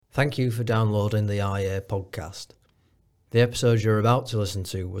Thank you for downloading the IA podcast. The episode you're about to listen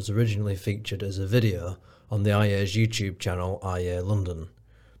to was originally featured as a video on the IA's YouTube channel, IA London,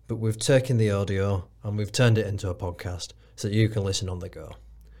 but we've taken the audio and we've turned it into a podcast so that you can listen on the go.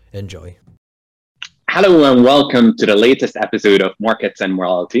 Enjoy. Hello and welcome to the latest episode of Markets and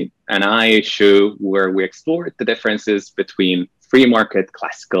Morality, an IA show where we explore the differences between free market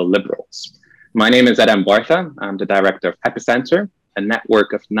classical liberals. My name is Adam Bartha. I'm the director of Epicenter, a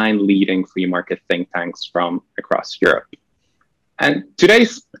network of 9 leading free market think tanks from across Europe. And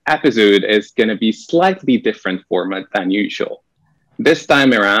today's episode is going to be slightly different format than usual. This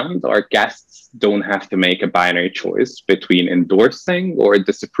time around, our guests don't have to make a binary choice between endorsing or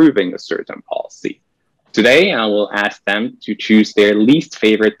disapproving a certain policy. Today, I will ask them to choose their least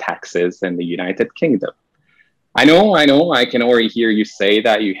favorite taxes in the United Kingdom. I know, I can already hear you say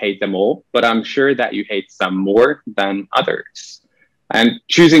that you hate them all, but I'm sure that you hate some more than others. And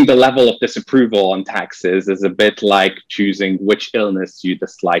choosing the level of disapproval on taxes is a bit like choosing which illness you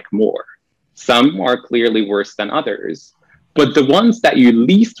dislike more. Some are clearly worse than others, but the ones that you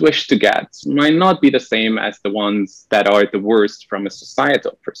least wish to get might not be the same as the ones that are the worst from a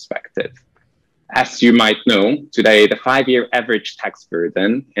societal perspective. As you might know, today the 5-year average tax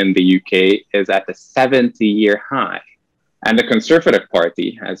burden in the UK is at a 70-year high, and the Conservative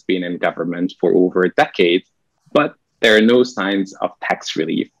Party has been in government for over a decade, but there are no signs of tax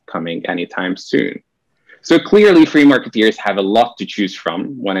relief coming anytime soon. So clearly, free marketeers have a lot to choose from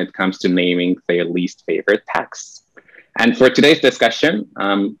when it comes to naming their least favorite tax. And for today's discussion,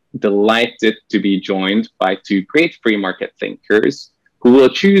 I'm delighted to be joined by 2 great free market thinkers who will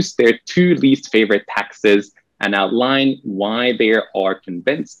choose their 2 least favorite taxes and outline why they are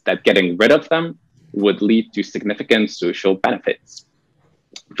convinced that getting rid of them would lead to significant social benefits.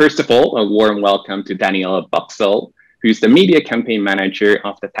 First of all, a warm welcome to Danielle Boxall, who's the media campaign manager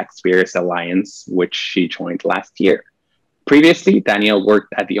of the Taxpayers Alliance, which she joined last year. Previously, Danielle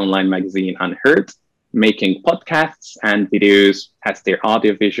worked at the online magazine Unheard, making podcasts and videos as their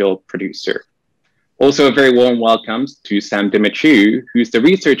audiovisual producer. Also, a very warm welcome to Sam Dimitriou, who's the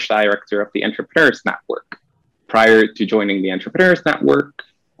research director of the Entrepreneurs Network. Prior to joining the Entrepreneurs Network,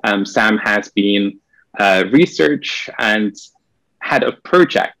 Sam has been research and head of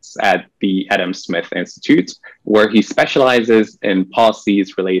projects at the Adam Smith Institute, where he specializes in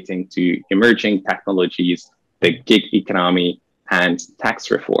policies relating to emerging technologies, the gig economy, and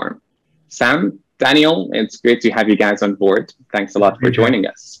tax reform. Sam, Daniel, it's great to have you guys on board. Thanks a lot for joining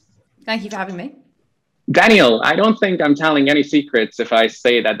us. Thank you for having me. Daniel, I don't think I'm telling any secrets if I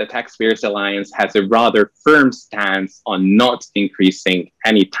say that the Taxpayers Alliance has a rather firm stance on not increasing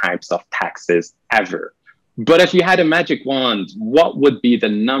any types of taxes ever. But if you had a magic wand, what would be the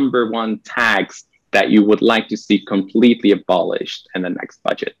number 1 tax that you would like to see completely abolished in the next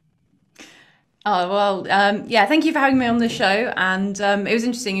budget? Thank you for having me on the show. And it was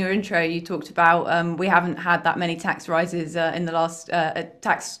interesting, your intro, you talked about we haven't had that many tax rises in the last,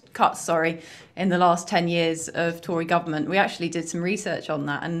 tax cuts, in the last 10 years of Tory government. We actually did some research on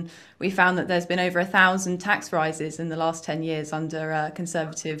that, and we found that there's been over 1,000 tax rises in the last 10 years under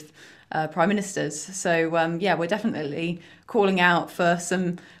Conservative prime ministers. So we're definitely calling out for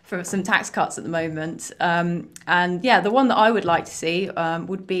some tax cuts at the moment. The one that I would like to see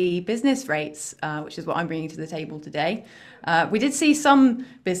would be business rates, which is what I'm bringing to the table today. We did see some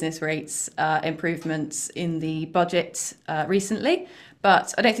business rates improvements in the budget recently,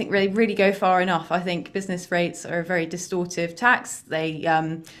 but I don't think really go far enough. I think business rates are a very distortive tax. They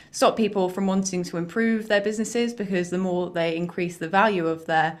stop people from wanting to improve their businesses because the more they increase the value of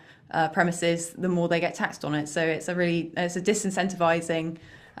their premises, the more they get taxed on it. So it's a disincentivizing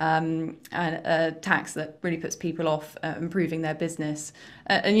and a tax that really puts people off improving their business.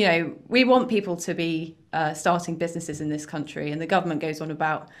 We want people to be starting businesses in this country, and the government goes on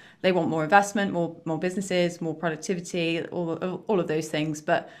about they want more investment, more businesses, more productivity, all of those things.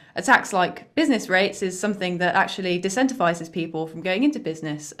 But a tax like business rates is something that actually disincentivizes people from going into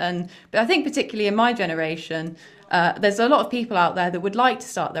business. But I think particularly in my generation, there's a lot of people out there that would like to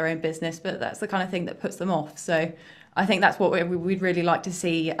start their own business, but that's the kind of thing that puts them off. So I think that's what we'd really like to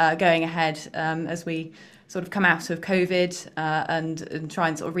see going ahead as we sort of come out of COVID and try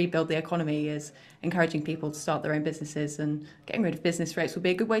and sort of rebuild the economy, is encouraging people to start their own businesses, and getting rid of business rates would be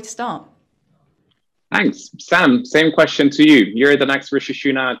a good way to start. Thanks. Sam, same question to you. You're the next Rishi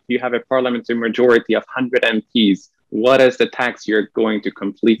Sunak. You have a parliamentary majority of 100 MPs. What is the tax you're going to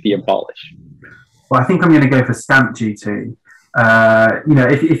completely abolish? Well, I think I'm going to go for stamp duty. I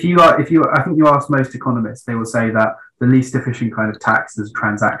think you ask most economists, they will say that the least efficient kind of tax is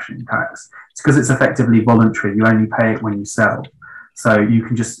transaction tax. It's because it's effectively voluntary. You only pay it when you sell. So you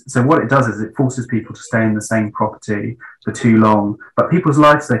can so what it does is it forces people to stay in the same property for too long. But people's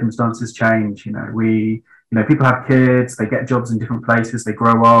life circumstances change. People have kids, they get jobs in different places, they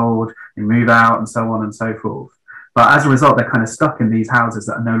grow old, they move out, and so on and so forth. But as a result, they're kind of stuck in these houses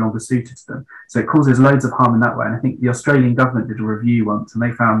that are no longer suited to them. So it causes loads of harm in that way. And I think the Australian government did a review once, and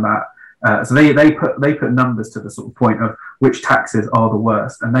they found that. So they put numbers to the sort of point of which taxes are the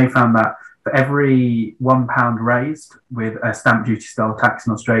worst, and they found that for every £1 raised with a stamp duty style tax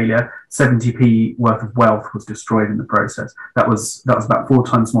in Australia, 70p worth of wealth was destroyed in the process. That was about 4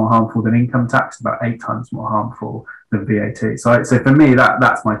 times more harmful than income tax, about 8 times more harmful than VAT. So for me,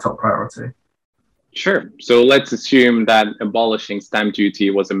 that's my top priority. Sure. So let's assume that abolishing stamp duty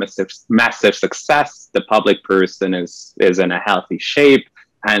was a massive success. The public person is in a healthy shape,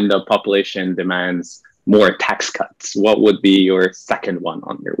 and the population demands more tax cuts. What would be your second one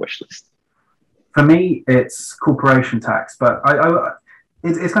on your wish list? For me, it's corporation tax, but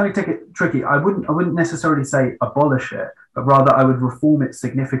it's kind of tricky. I wouldn't necessarily say abolish it, but rather I would reform it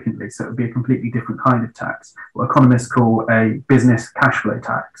significantly, so it would be a completely different kind of tax, what economists call a business cash flow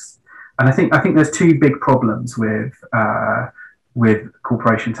tax. And I think there's 2 big problems with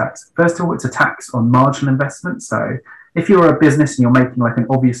corporation tax. First of all, it's a tax on marginal investment. So if you're a business and you're making like an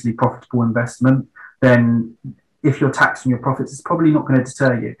obviously profitable investment, then if you're taxed on your profits, it's probably not going to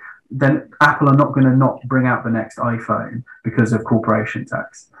deter you. Then Apple are not going to not bring out the next iPhone because of corporation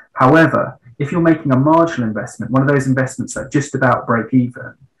tax. However, if you're making a marginal investment, one of those investments that just about break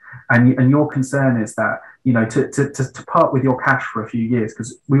even, and your concern is that, to part with your cash for a few years,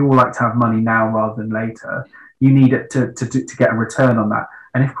 because we all like to have money now rather than later, you need it to get a return on that.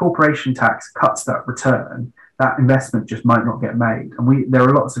 And if corporation tax cuts that return, that investment just might not get made. And there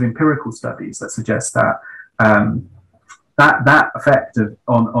are lots of empirical studies that suggest that that effect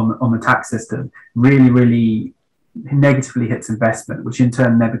on the tax system really negatively hits investment, which in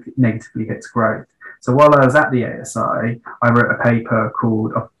turn negatively hits growth. So while I was at the ASI, I wrote a paper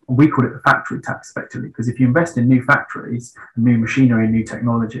we called it the factory tax, effectively, because if you invest in new factories, new machinery, new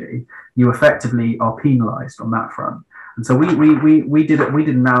technology, you effectively are penalised on that front. And so we did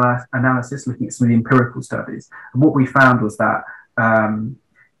an analysis looking at some of the empirical studies, and what we found was that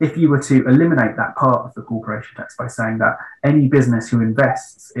if you were to eliminate that part of the corporation tax by saying that any business who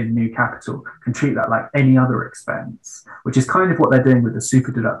invests in new capital can treat that like any other expense, which is kind of what they're doing with the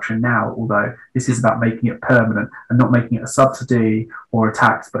super deduction now, although this is about making it permanent and not making it a subsidy or a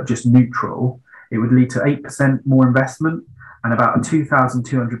tax, but just neutral, it would lead to 8% more investment and about a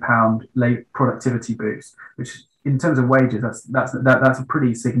 £2,200 productivity boost, which in terms of wages, that's a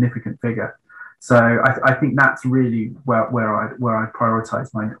pretty significant figure. So I think that's really where I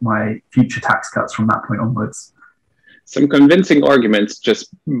prioritise my future tax cuts from that point onwards. Some convincing arguments,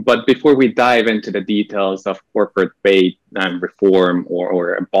 but before we dive into the details of corporate rate reform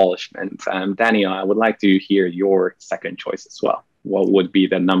or abolishment, Daniel, I would like to hear your second choice as well. What would be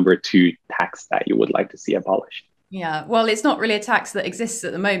the number 2 tax that you would like to see abolished? Yeah, well, it's not really a tax that exists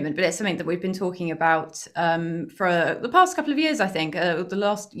at the moment, but it's something that we've been talking about for the past couple of years, I think, the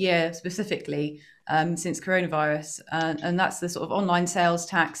last year specifically, since coronavirus. And that's the sort of online sales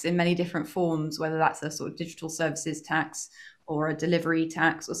tax in many different forms, whether that's a sort of digital services tax or a delivery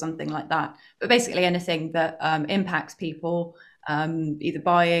tax or something like that. But basically anything that impacts people either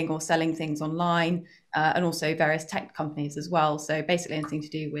buying or selling things online, and also various tech companies as well. So basically anything to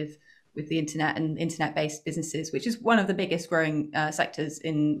do with the internet and internet-based businesses, which is one of the biggest growing sectors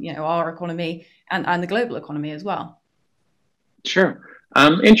in our economy and the global economy as well. Sure.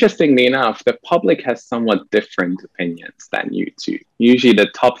 Interestingly enough, the public has somewhat different opinions than you two. Usually the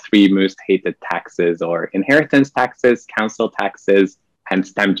top 3 most hated taxes are inheritance taxes, council taxes, and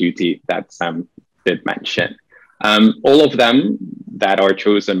stamp duty that Sam did mention. All of them that are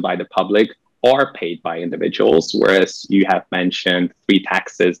chosen by the public are paid by individuals, whereas you have mentioned 3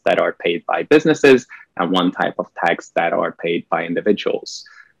 taxes that are paid by businesses and 1 type of tax that are paid by individuals.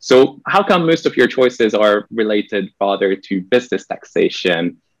 So how come most of your choices are related rather to business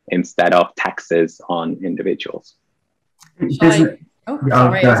taxation instead of taxes on individuals? Shall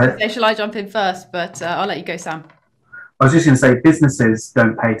I jump in first? But I'll let you go, Sam. I was just going to say businesses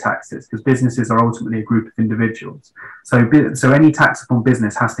don't pay taxes because businesses are ultimately a group of individuals. So any tax upon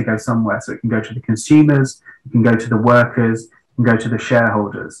business has to go somewhere. So it can go to the consumers, it can go to the workers, it can go to the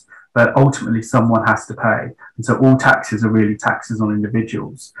shareholders. But ultimately someone has to pay. And so all taxes are really taxes on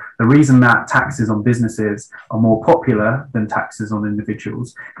individuals. The reason that taxes on businesses are more popular than taxes on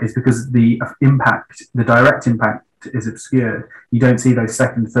individuals is because the direct impact is obscured. You don't see those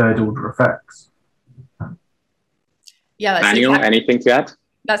second, third order effects. Yeah, Daniel, anything to add?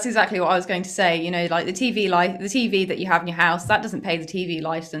 That's exactly what I was going to say. You know, like the TV that you have in your house, that doesn't pay the TV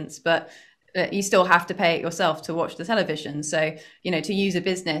license, but you still have to pay it yourself to watch the television. So, you know, to use a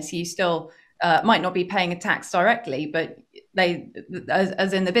business, you still might not be paying a tax directly, but they,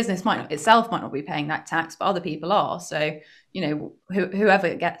 as in the business might not be paying that tax, but other people are. So, you know,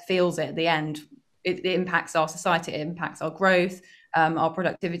 whoever feels it at the end, it impacts our society, it impacts our growth, our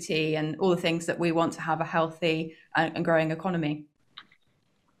productivity, and all the things that we want to have a healthy and growing economy.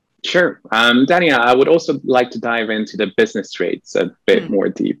 Sure. Dania, I would also like to dive into the business rates a bit more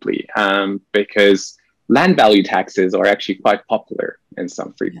deeply, because land value taxes are actually quite popular in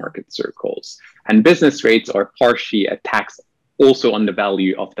some free market circles. And business rates are partially a tax also on the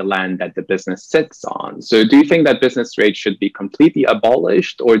value of the land that the business sits on. So do you think that business rates should be completely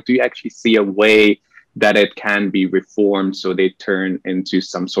abolished, or do you actually see a way that it can be reformed so they turn into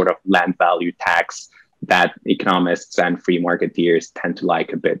some sort of land value tax that economists and free marketeers tend to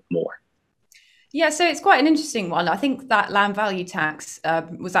like a bit more? Yeah, so it's quite an interesting one. I think that land value tax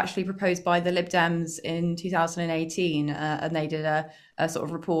was actually proposed by the Lib Dems in 2018, and they did a sort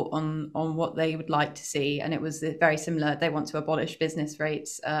of report on what they would like to see. And it was very similar. They want to abolish business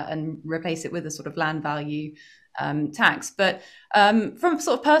rates and replace it with a sort of land value tax. But from a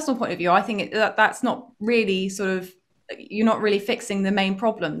sort of personal point of view, I think that's not really you're not really fixing the main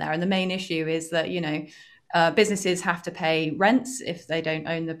problem there. And the main issue is that, you know, businesses have to pay rents if they don't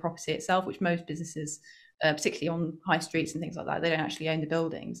own the property itself, which most businesses, particularly on high streets and things like that, they don't actually own the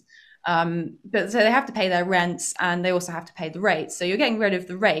buildings. But so they have to pay their rents, and they also have to pay the rates. So you're getting rid of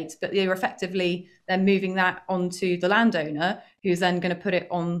the rates, but you're effectively then moving that onto the landowner, who's then going to put it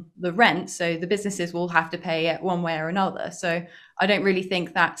on the rent. So the businesses will have to pay it one way or another. So I don't really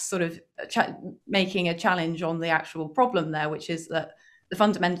think that's sort of making a challenge on the actual problem there, which is that the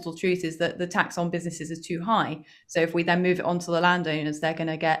fundamental truth is that the tax on businesses is too high. So if we then move it onto the landowners, they're going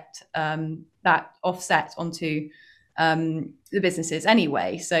to get that offset onto the businesses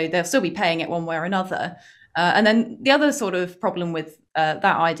anyway. So they'll still be paying it one way or another. And then the other sort of problem with that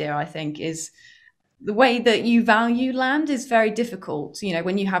idea, I think, is the way that you value land is very difficult. You know,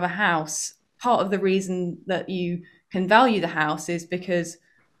 when you have a house, part of the reason that you can value the house is because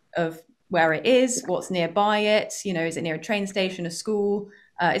of where it is, what's nearby it, you know, is it near a train station, a school?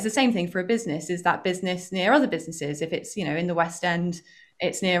 It's the same thing for a business. Is that business near other businesses? If it's, you know, in the West End,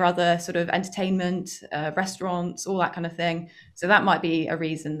 it's near other sort of entertainment, restaurants, all that kind of thing. So that might be a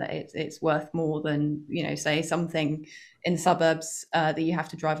reason that it's worth more than, you know, say something in the suburbs that you have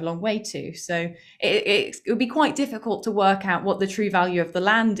to drive a long way to. So it would be quite difficult to work out what the true value of the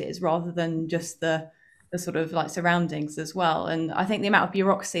land is, rather than just the sort of like surroundings as well. And I think the amount of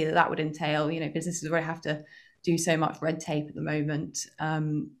bureaucracy that would entail, you know, businesses already have to do so much red tape at the moment,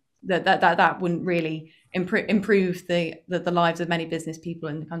 that wouldn't really improve the lives of many business people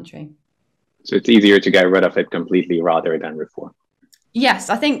in the country. So it's easier to get rid of it completely rather than reform. Yes,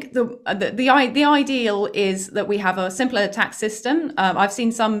 I think the ideal is that we have a simpler tax system. I've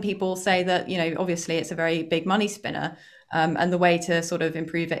seen some people say that, you know, obviously it's a very big money spinner. And the way to sort of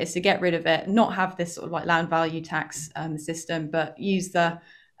improve it is to get rid of it, not have this sort of like land value tax system, but use the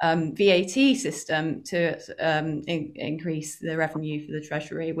VAT system to increase the revenue for the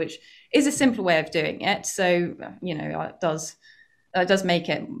Treasury, which is a simpler way of doing it. So, you know, it does make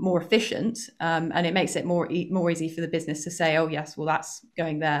it more efficient, and it makes it more easy for the business to say, oh yes, well that's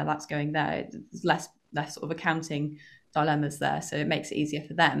going there, that's going there. There's less sort of accounting dilemmas there, so it makes it easier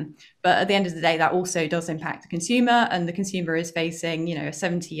for them. But at the end of the day, that also does impact the consumer, and the consumer is facing, you know, a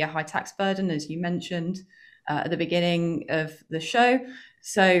 70-year high tax burden, as you mentioned at the beginning of the show.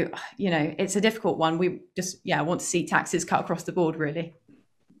 So, you know, it's a difficult one. We just want to see taxes cut across the board, really.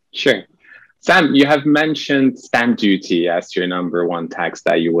 Sure. Sam, you have mentioned stamp duty as your number one tax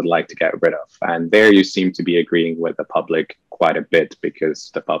that you would like to get rid of, and there you seem to be agreeing with the public quite a bit, because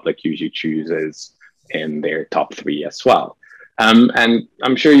the public usually chooses in their top three as well. And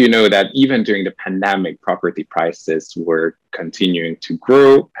I'm sure you know that even during the pandemic, property prices were continuing to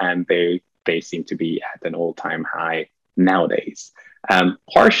grow, and they seem to be at an all-time high nowadays.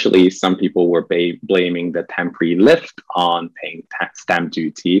 Partially, some people were blaming the temporary lift on paying stamp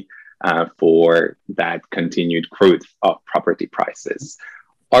duty for that continued growth of property prices.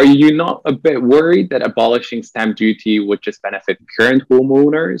 Are you not a bit worried that abolishing stamp duty would just benefit current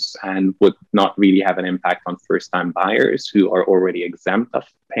homeowners and would not really have an impact on first-time buyers who are already exempt of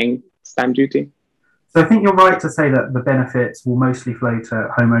paying stamp duty? So I think you're right to say that the benefits will mostly flow to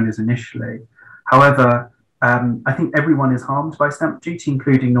homeowners initially. However, I think everyone is harmed by stamp duty,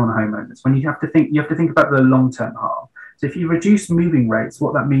 including non-homeowners. When you have to think about the long-term harm. So if you reduce moving rates,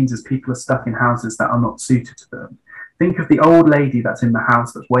 what that means is people are stuck in houses that are not suited to them. Think of the old lady that's in the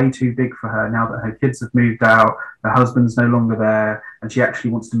house that's way too big for her now that her kids have moved out, her husband's no longer there, and she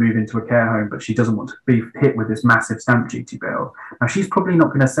actually wants to move into a care home, but she doesn't want to be hit with this massive stamp duty bill. Now, she's probably not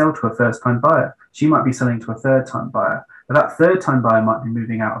going to sell to a first-time buyer. She might be selling to a third-time buyer, but that third-time buyer might be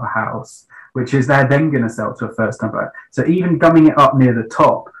moving out of a house, which is they're then going to sell to a first-time buyer. So even gumming it up near the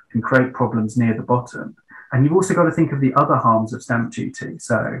top can create problems near the bottom. And you've also got to think of the other harms of stamp duty.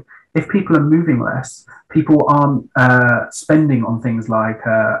 So if people are moving less, people aren't spending on things like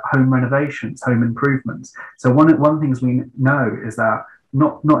home renovations, home improvements. So one of the things we know is that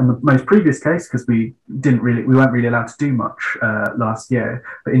not in the most previous case, because we weren't really allowed to do much last year,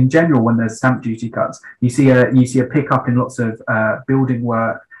 but in general, when there's stamp duty cuts, you see a pickup in lots of building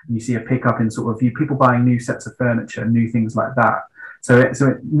work, and you see a pickup in sort of people buying new sets of furniture, new things like that. So it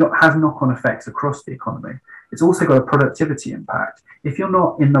has knock-on effects across the economy. It's also got a productivity impact. If you're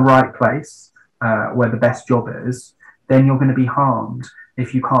not in the right place where the best job is, then you're going to be harmed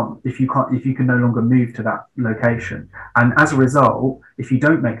if you can no longer move to that location. And as a result, if you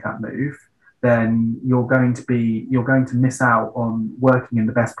don't make that move, then you're going to miss out on working in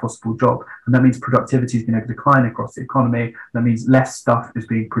the best possible job, and that means productivity is going to decline across the economy. That means less stuff is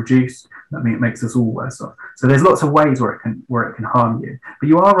being produced. That means it makes us all worse off. So there's lots of ways where it can harm you. But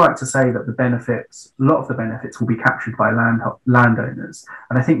you are right to say that a lot of the benefits will be captured by landowners,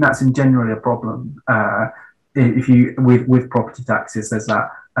 and I think that's in generally a problem. With property taxes, there's that.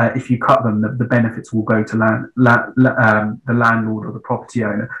 If you cut them, the benefits will go to the landlord or the property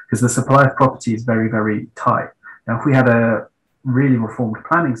owner, because the supply of property is very, very tight. Now, if we had a really reformed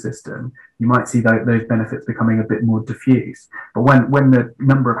planning system, you might see those benefits becoming a bit more diffuse. But when the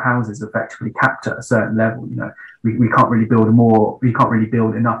number of houses effectively capped at a certain level, we can't really build we can't really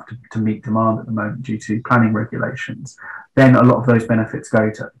build enough to meet demand at the moment due to planning regulations. Then a lot of those benefits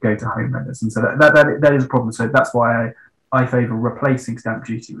go to homeowners, and so that is a problem. So that's why I favour replacing stamp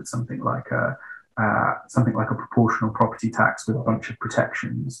duty with something like a proportional property tax with a bunch of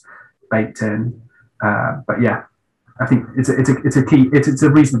protections baked in. But yeah, I think it's a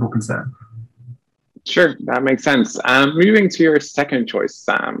reasonable concern. Sure, that makes sense. Moving to your second choice,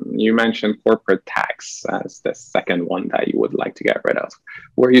 you mentioned corporate tax as the second one that you would like to get rid of,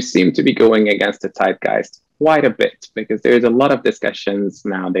 where you seem to be going against the zeitgeist quite a bit, because there's a lot of discussions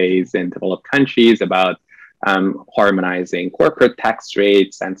nowadays in developed countries about harmonizing corporate tax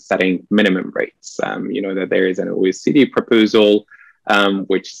rates and setting minimum rates. That there is an OECD proposal,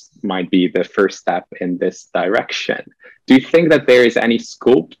 which might be the first step in this direction. Do you think that there is any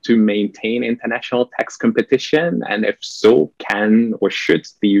scope to maintain international tax competition? And if so, can or should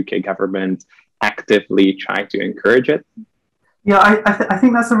the UK government actively try to encourage it? Yeah, I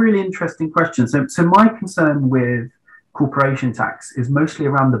think that's a really interesting question. So my concern with corporation tax is mostly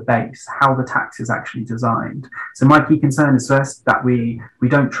around the base, how the tax is actually designed. So my key concern is first that we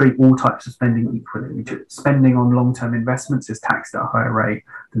don't treat all types of spending equally. Spending on long-term investments is taxed at a higher rate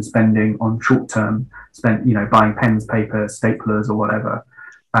than spending on short-term buying pens, paper, staplers or whatever.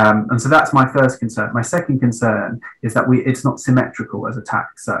 And so that's my first concern. My second concern is that it's not symmetrical as a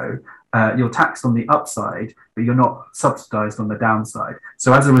tax. So you're taxed on the upside, but you're not subsidized on the downside.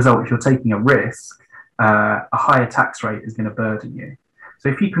 So as a result, if you're taking a risk, a higher tax rate is going to burden you. So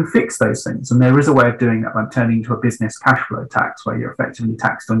if you can fix those things, and there is a way of doing that by turning into a business cash flow tax, where you're effectively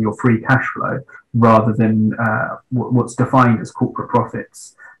taxed on your free cash flow rather than what's defined as corporate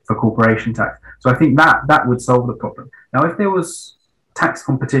profits for corporation tax. So I think that would solve the problem. Now, if there was tax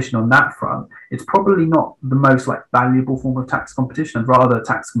competition on that front, it's probably not the most valuable form of tax competition, and rather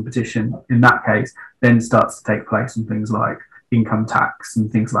tax competition in that case then starts to take place on things like income tax and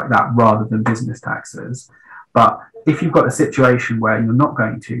things like that rather than business taxes. But if you've got a situation where you're not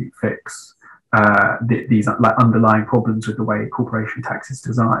going to fix these underlying problems with the way corporation tax is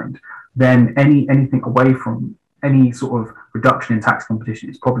designed, then anything away from any sort of reduction in tax competition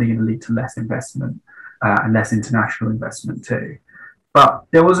is probably going to lead to less investment and less international investment too. But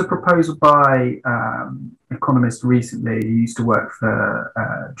there was a proposal by an economist recently who used to work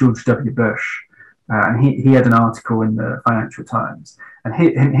for George W. Bush, and he had an article in the Financial Times,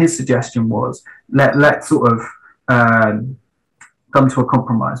 and his suggestion was let's sort of come to a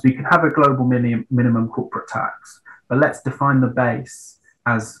compromise. We can have a global minimum corporate tax, but let's define the base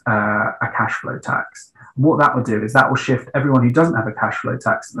as a cash flow tax. What that will do is that will shift everyone who doesn't have a cash flow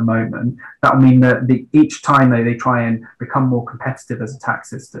tax at the moment. That will mean that each time they try and become more competitive as a tax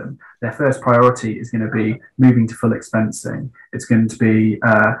system, their first priority is going to be moving to full expensing. It's going to be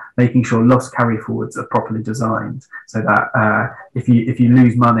making sure loss carry forwards are properly designed, so that if you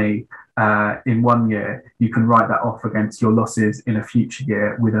lose money, in 1 year, you can write that off against your losses in a future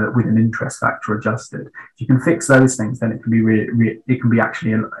year with an interest factor adjusted. If you can fix those things, then it can be it can be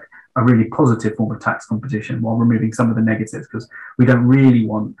actually a really positive form of tax competition while removing some of the negatives, because we don't really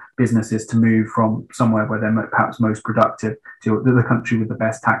want businesses to move from somewhere where they're perhaps most productive to the country with the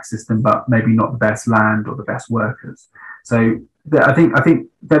best tax system, but maybe not the best land or the best workers. So I think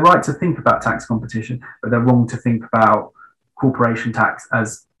they're right to think about tax competition, but they're wrong to think about corporation tax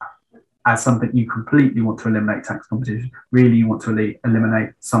as something you completely want to eliminate tax competition. Really, you want to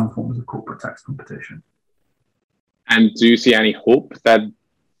eliminate some forms of corporate tax competition. And do you see any hope that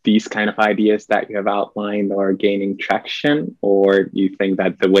these kind of ideas that you have outlined are gaining traction, or do you think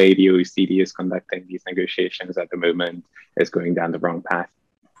that the way the OECD is conducting these negotiations at the moment is going down the wrong path?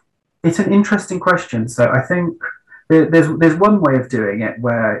 It's an interesting question. So I think there's one way of doing it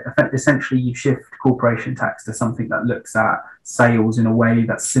where essentially you shift corporation tax to something that looks at sales in a way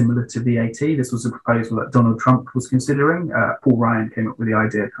that's similar to VAT. This was a proposal that Donald Trump was considering. Paul Ryan came up with the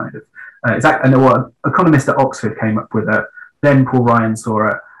idea, kind of. An economist at Oxford came up with it. Then Paul Ryan saw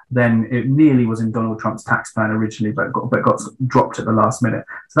it. Then it nearly was in Donald Trump's tax plan originally, but got dropped at the last minute.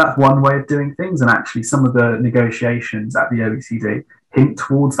 So that's one way of doing things. And actually, some of the negotiations at the OECD hint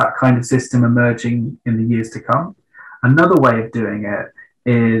towards that kind of system emerging in the years to come. Another way of doing it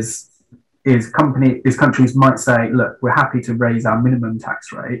is countries might say, look, we're happy to raise our minimum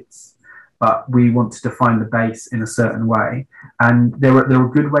tax rates, but we want to define the base in a certain way. And there are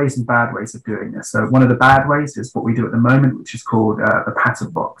good ways and bad ways of doing this. So one of the bad ways is what we do at the moment, which is called the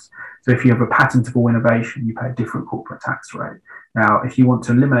patent box. So if you have a patentable innovation, you pay a different corporate tax rate. Now, if you want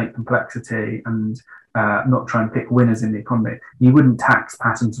to eliminate complexity and not try and pick winners in the economy, you wouldn't tax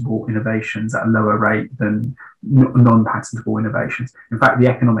patentable innovations at a lower rate than non-patentable innovations. In fact, the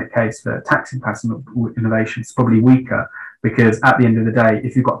economic case for taxing patentable innovations is probably weaker, because at the end of the day,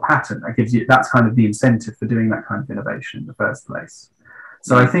 if you've got a patent, that's kind of the incentive for doing that kind of innovation in the first place.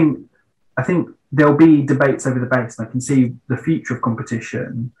 So I think there'll be debates over the base, and I can see the future of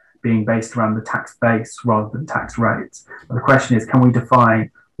competition being based around the tax base rather than tax rates. But the question is, can we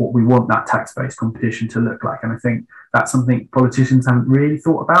define what we want that tax-based competition to look like? And I think that's something politicians haven't really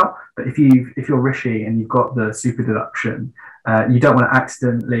thought about. But if you're Rishi and you've got the super deduction, you don't want to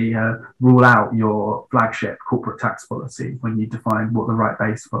accidentally rule out your flagship corporate tax policy when you define what the right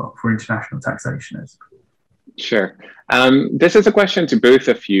base for international taxation is. Sure. This is a question to both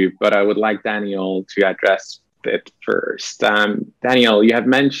of you, but I would like Daniel to address it first. Daniel, you have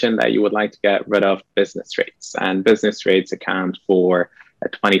mentioned that you would like to get rid of business rates, and business rates account for a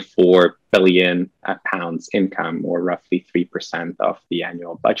 24 billion pounds income, or roughly 3% of the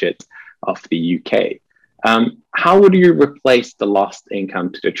annual budget of the UK. How would you replace the lost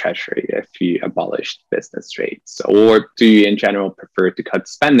income to the Treasury if you abolished business rates? Or do you in general prefer to cut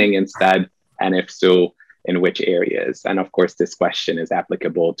spending instead? And if so, in which areas? And of course, this question is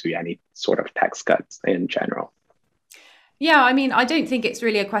applicable to any sort of tax cuts in general. Yeah, I mean, I don't think it's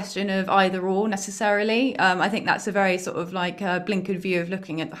really a question of either or necessarily. I think that's a very sort of like a blinkered view of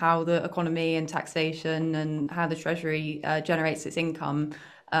looking at how the economy and taxation and how the Treasury generates its income.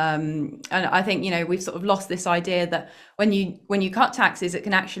 And I think, we've sort of lost this idea that when you cut taxes, it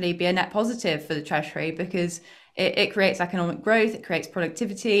can actually be a net positive for the Treasury, because it creates economic growth, it creates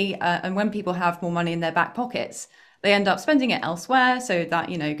productivity, and when people have more money in their back pockets, they end up spending it elsewhere. So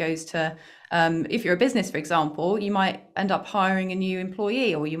that, goes to, if you're a business, for example, you might end up hiring a new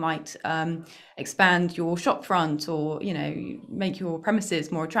employee, or you might expand your shop front, or, make your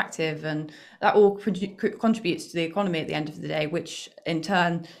premises more attractive. And that all contributes to the economy at the end of the day, which in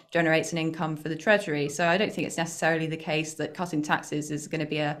turn generates an income for the Treasury. So I don't think it's necessarily the case that cutting taxes is going to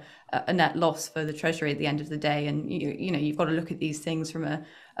be a net loss for the Treasury at the end of the day. And, you've got to look at these things from a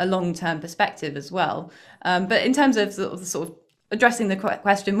long-term perspective as well. But in terms of the sort of addressing the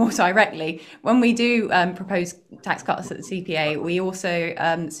question more directly, when we do propose tax cuts at the CPA, we also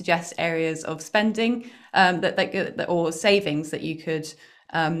suggest areas of spending or savings that you could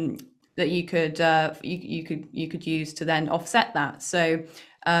use to then offset that. So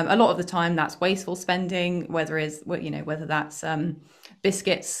a lot of the time that's wasteful spending, whether that's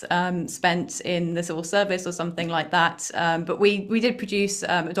biscuits spent in the civil service or something like that. But we did produce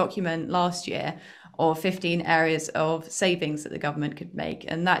a document last year of 15 areas of savings that the government could make,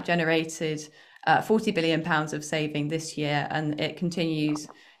 and that generated £40 billion of saving this year, and it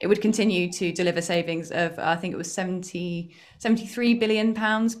would continue to deliver savings of, I think it was £73 billion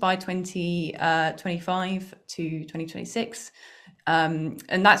by 2025 to 2026. And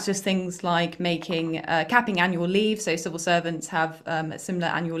that's just things like capping annual leave. So civil servants have a similar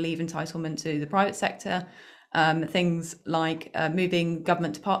annual leave entitlement to the private sector. Things like moving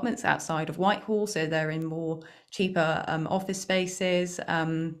government departments outside of Whitehall, so they're in more cheaper office spaces.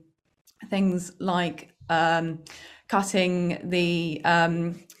 Things like cutting the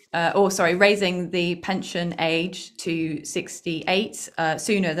raising the pension age to 68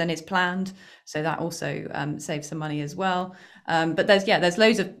 sooner than is planned. So that also saves some money as well. But there's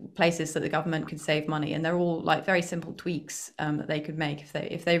loads of places that the government could save money, and they're all like very simple tweaks that they could make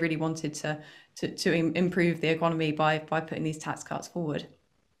if they really wanted to improve the economy by putting these tax cuts forward.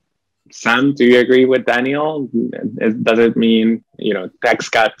 Sam, do you agree with Daniel? Does it mean, tax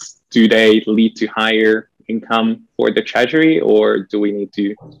cuts, do they lead to higher income for the Treasury, or do we need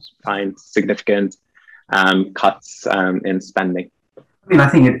to find significant cuts in spending? I mean, I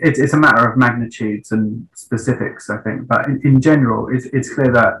think it's a matter of magnitudes and specifics, I think. But in general, it's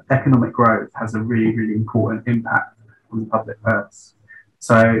clear that economic growth has a really, really important impact on the public purse.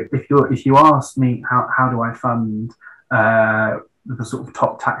 So if you ask me how do I fund the sort of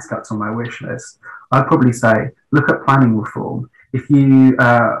top tax cuts on my wish list, I'd probably say look at planning reform. If you,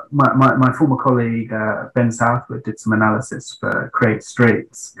 my former colleague Ben Southwood did some analysis for Create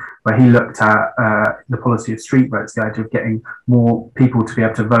Streets, where he looked at the policy of street votes, the idea of getting more people to be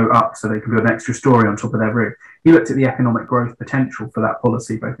able to vote up so they can build an extra story on top of their roof. He looked at the economic growth potential for that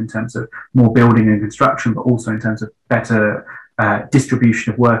policy, both in terms of more building and construction, but also in terms of better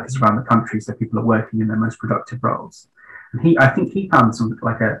distribution of workers around the country, so people are working in their most productive roles. And I think he found something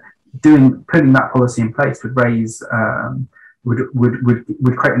like putting that policy in place would raise.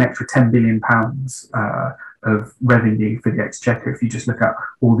 Would create an extra £10 billion of revenue for the Exchequer if you just look at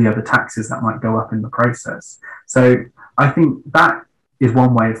all the other taxes that might go up in the process. So I think that is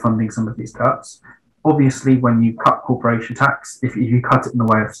one way of funding some of these cuts. Obviously, when you cut corporation tax, if you cut it in the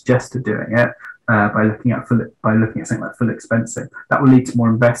way I've suggested doing it, by looking at something like full expensing, that will lead to more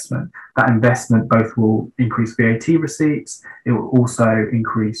investment. That investment both will increase VAT receipts, it will also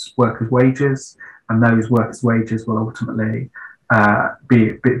increase workers' wages, and those workers' wages will ultimately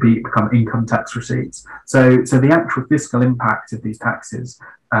become income tax receipts. So the actual fiscal impact of these taxes,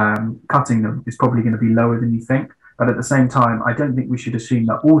 cutting them, is probably going to be lower than you think. But at the same time, I don't think we should assume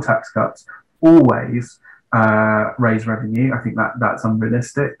that all tax cuts always raise revenue. I think that's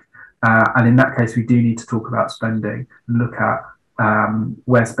unrealistic. And in that case, we do need to talk about spending and look at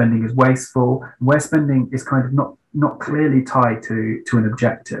where spending is wasteful, and where spending is kind of not clearly tied to an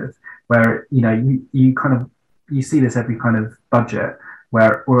objective. Where you see this every kind of budget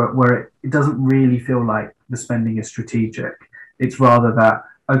where it doesn't really feel like the spending is strategic. It's rather that,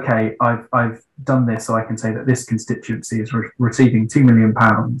 okay, I've done this so I can say that this constituency is receiving £2 million,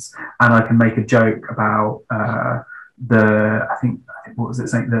 and I can make a joke about I think what was it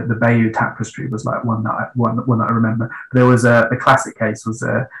saying, the Bayeux Tapestry was like one that I remember. There was the classic case was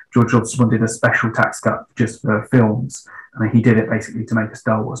George Osborne did a special tax cut just for films, and he did it basically to make a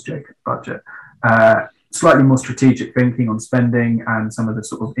Star Wars joke at the budget. Slightly more strategic thinking on spending and some of the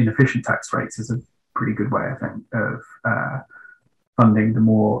sort of inefficient tax rates is a pretty good way, I think, of funding the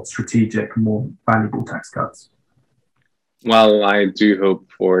more strategic, more valuable tax cuts. Well, I do hope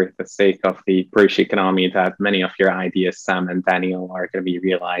for the sake of the British economy that many of your ideas, Sam and Daniel, are going to be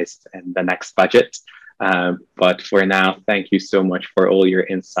realized in the next budget. But for now, thank you so much for all your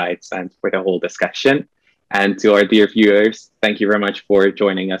insights and for the whole discussion. And to our dear viewers, thank you very much for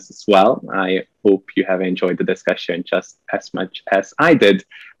joining us as well. I hope you have enjoyed the discussion just as much as I did.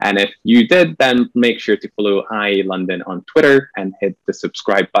 And if you did, then make sure to follow IE London on Twitter and hit the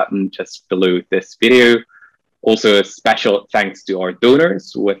subscribe button just below this video. Also, a special thanks to our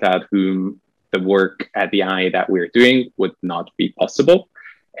donors, without whom the work at the IE that we're doing would not be possible.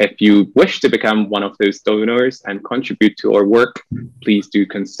 If you wish to become one of those donors and contribute to our work, please do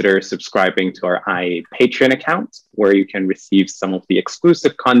consider subscribing to our IE Patreon account, where you can receive some of the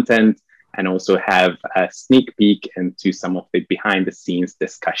exclusive content and also have a sneak peek into some of the behind-the-scenes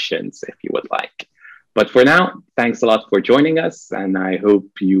discussions if you would like. But for now, thanks a lot for joining us, and I hope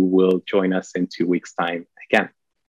you will join us in 2 weeks' time again.